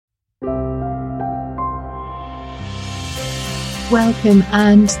Welcome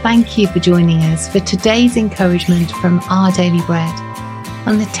and thank you for joining us for today's encouragement from Our Daily Bread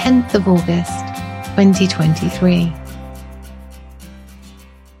on the 10th of August, 2023.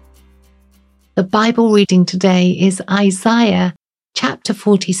 The Bible reading today is Isaiah chapter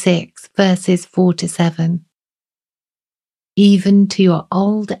 46, verses 4 to 7. Even to your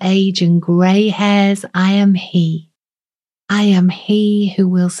old age and grey hairs, I am He. I am He who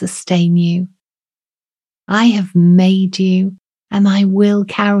will sustain you. I have made you, and I will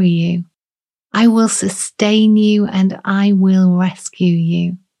carry you. I will sustain you, and I will rescue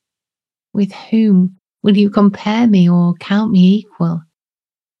you. With whom will you compare me or count me equal?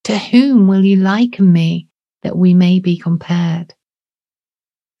 To whom will you liken me, that we may be compared?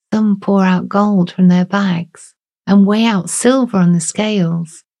 Some pour out gold from their bags and weigh out silver on the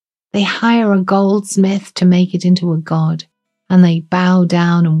scales. They hire a goldsmith to make it into a god, and they bow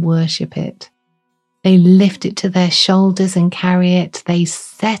down and worship it. They lift it to their shoulders and carry it. They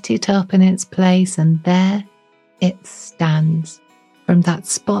set it up in its place, and there it stands. From that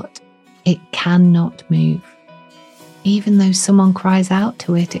spot, it cannot move. Even though someone cries out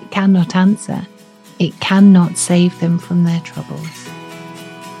to it, it cannot answer. It cannot save them from their troubles.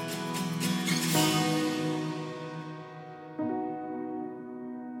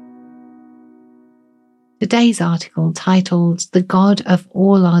 Today's article, titled The God of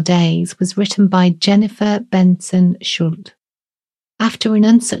All Our Days, was written by Jennifer Benson Schult. After an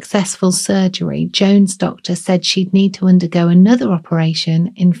unsuccessful surgery, Joan's doctor said she'd need to undergo another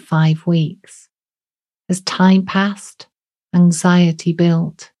operation in 5 weeks. As time passed, anxiety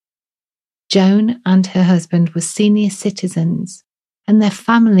built. Joan and her husband were senior citizens, and their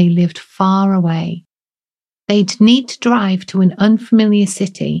family lived far away. They'd need to drive to an unfamiliar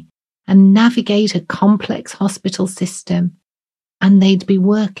city and navigate a complex hospital system, and they'd be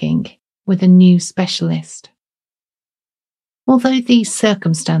working with a new specialist. Although these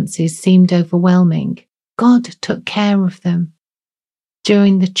circumstances seemed overwhelming, God took care of them.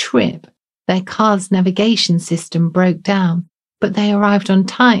 During the trip, their car's navigation system broke down, but they arrived on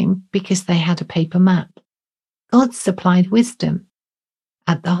time because they had a paper map. God supplied wisdom.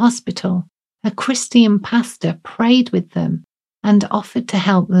 At the hospital, a Christian pastor prayed with them and offered to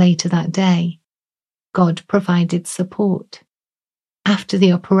help later that day. God provided support. After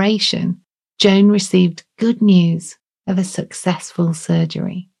the operation, Joan received good news of a successful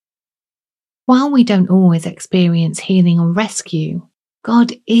surgery. While we don't always experience healing or rescue,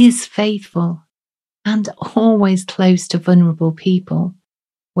 God is faithful and always close to vulnerable people,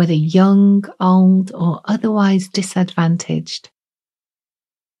 whether young, old, or otherwise disadvantaged.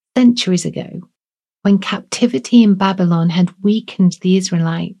 Centuries ago, when captivity in Babylon had weakened the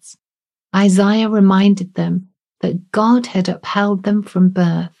Israelites, Isaiah reminded them that God had upheld them from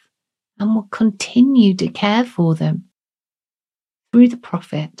birth and would continue to care for them. Through the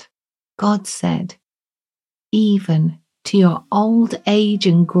prophet, God said, "Even to your old age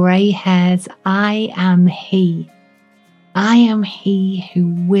and grey hairs, I am He. I am He who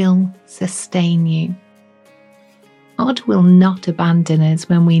will sustain you." God will not abandon us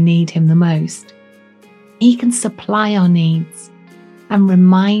when we need Him the most. He can supply our needs and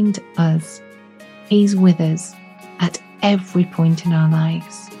remind us He's with us at every point in our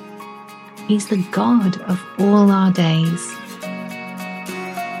lives. He's the God of all our days.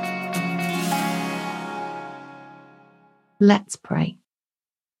 Let's pray.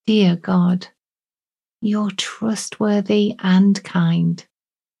 Dear God, you're trustworthy and kind.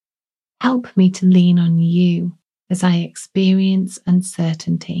 Help me to lean on you as I experience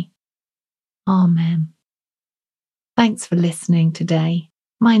uncertainty. Amen. Thanks for listening today.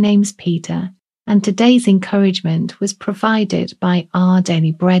 My name's Peter, and today's encouragement was provided by Our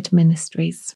Daily Bread Ministries.